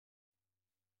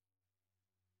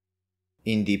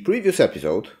In the previous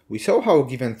episode, we saw how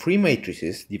given three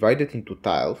matrices divided into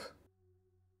tiles,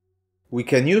 we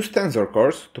can use tensor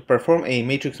cores to perform a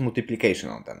matrix multiplication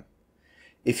on them.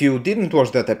 If you didn't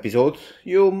watch that episode,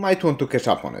 you might want to catch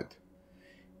up on it.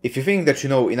 If you think that you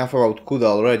know enough about CUDA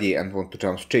already and want to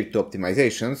jump straight to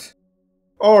optimizations,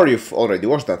 or you've already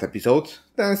watched that episode,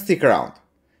 then stick around.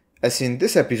 As in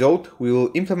this episode, we will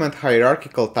implement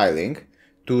hierarchical tiling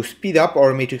to speed up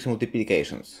our matrix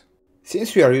multiplications.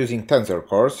 Since we are using tensor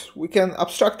cores, we can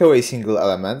abstract away single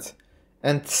elements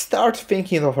and start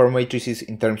thinking of our matrices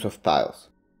in terms of tiles.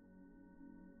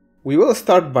 We will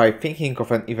start by thinking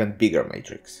of an even bigger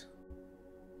matrix.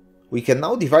 We can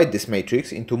now divide this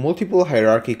matrix into multiple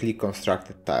hierarchically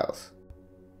constructed tiles.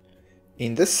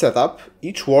 In this setup,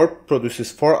 each warp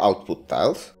produces 4 output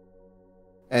tiles,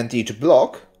 and each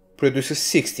block produces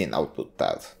 16 output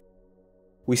tiles.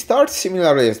 We start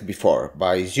similarly as before,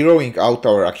 by zeroing out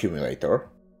our accumulator.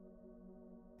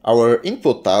 Our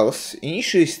input tiles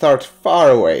initially start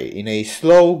far away in a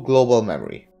slow global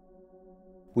memory.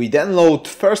 We then load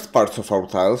first parts of our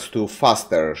tiles to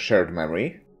faster shared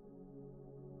memory.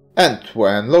 And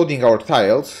when loading our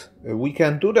tiles, we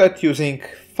can do that using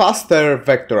faster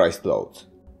vectorized loads.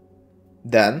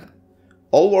 Then,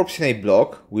 all warps in a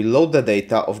block will load the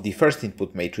data of the first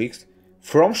input matrix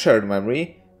from shared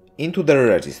memory into their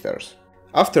registers.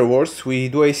 Afterwards, we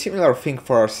do a similar thing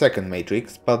for our second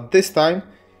matrix, but this time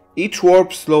each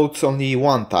warp loads only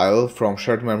one tile from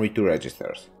shared memory to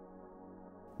registers.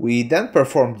 We then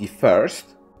perform the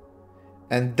first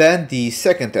and then the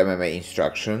second MMA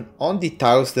instruction on the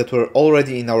tiles that were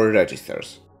already in our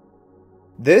registers.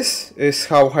 This is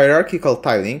how hierarchical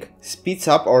tiling speeds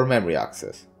up our memory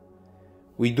access.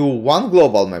 We do one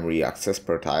global memory access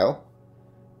per tile,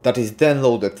 that is then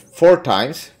loaded 4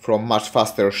 times from much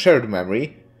faster shared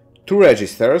memory to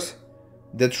registers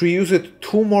that reuse it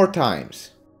 2 more times.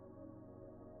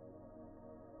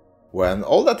 When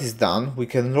all that is done, we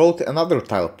can load another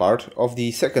tile part of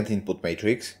the second input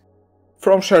matrix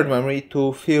from shared memory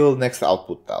to fill next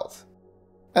output tiles,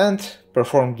 and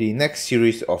perform the next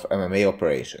series of MMA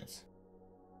operations.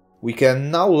 We can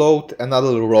now load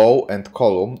another row and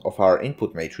column of our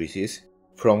input matrices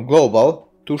from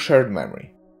global to shared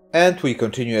memory. And we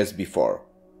continue as before,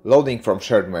 loading from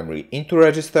shared memory into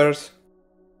registers,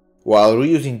 while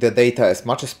reusing the data as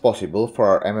much as possible for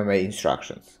our MMA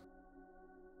instructions.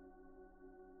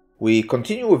 We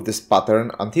continue with this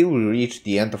pattern until we reach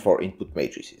the end of our input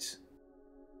matrices.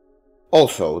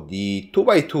 Also, the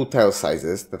 2x2 tile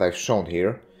sizes that I've shown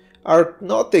here are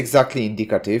not exactly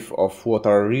indicative of what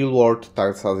our real-world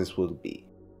tile sizes will be.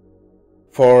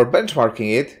 For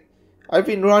benchmarking it, I've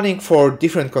been running for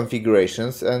different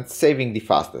configurations and saving the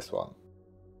fastest one.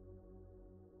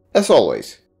 As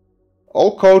always,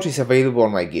 all code is available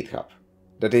on my GitHub.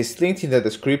 That is linked in the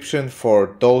description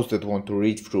for those that want to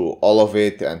read through all of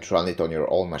it and run it on your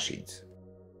own machines.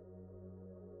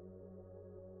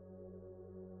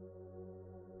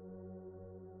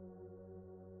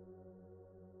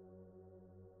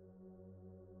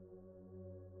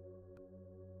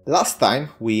 Last time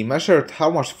we measured how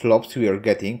much flops we are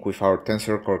getting with our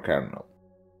tensor core kernel,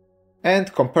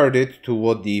 and compared it to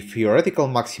what the theoretical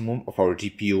maximum of our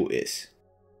GPU is.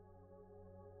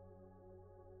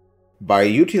 By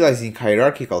utilizing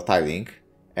hierarchical tiling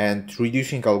and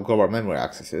reducing our global memory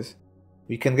accesses,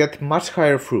 we can get much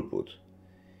higher throughput,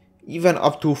 even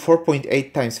up to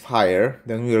 4.8 times higher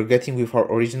than we are getting with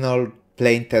our original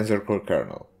plain tensor core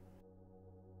kernel.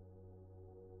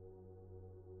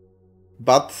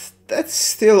 But that's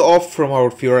still off from our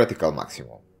theoretical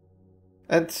maximum.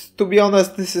 And to be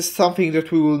honest, this is something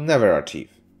that we will never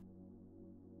achieve.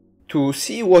 To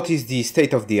see what is the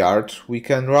state of the art, we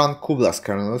can run cuBLAS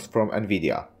kernels from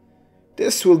NVIDIA.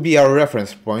 This will be our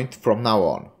reference point from now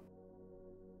on.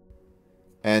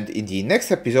 And in the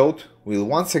next episode, we'll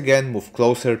once again move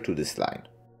closer to this line.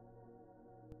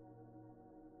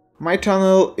 My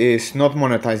channel is not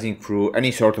monetizing through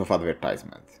any sort of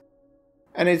advertisement.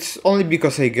 And it's only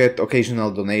because I get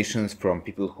occasional donations from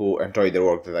people who enjoy the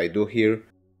work that I do here,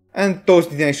 and those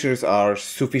donations are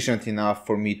sufficient enough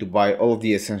for me to buy all of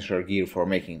the essential gear for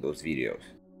making those videos.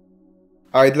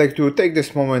 I'd like to take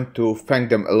this moment to thank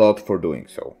them a lot for doing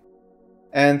so.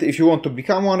 And if you want to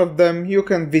become one of them, you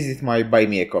can visit my Buy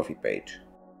Me a Coffee page.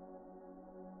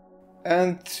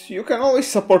 And you can always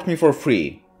support me for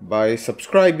free by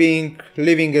subscribing,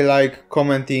 leaving a like,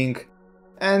 commenting,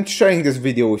 and sharing this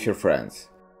video with your friends.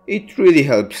 It really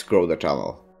helps grow the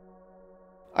channel.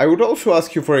 I would also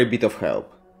ask you for a bit of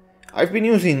help. I've been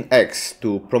using X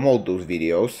to promote those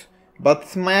videos,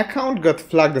 but my account got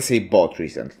flagged as a bot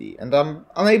recently, and I'm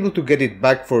unable to get it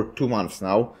back for 2 months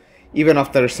now, even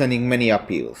after sending many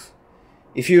appeals.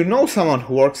 If you know someone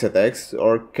who works at X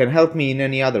or can help me in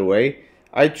any other way,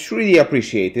 I'd really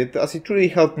appreciate it, as it really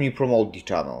helped me promote the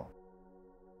channel.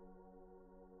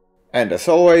 And as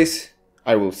always,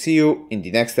 I will see you in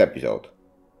the next episode.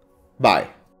 Bye!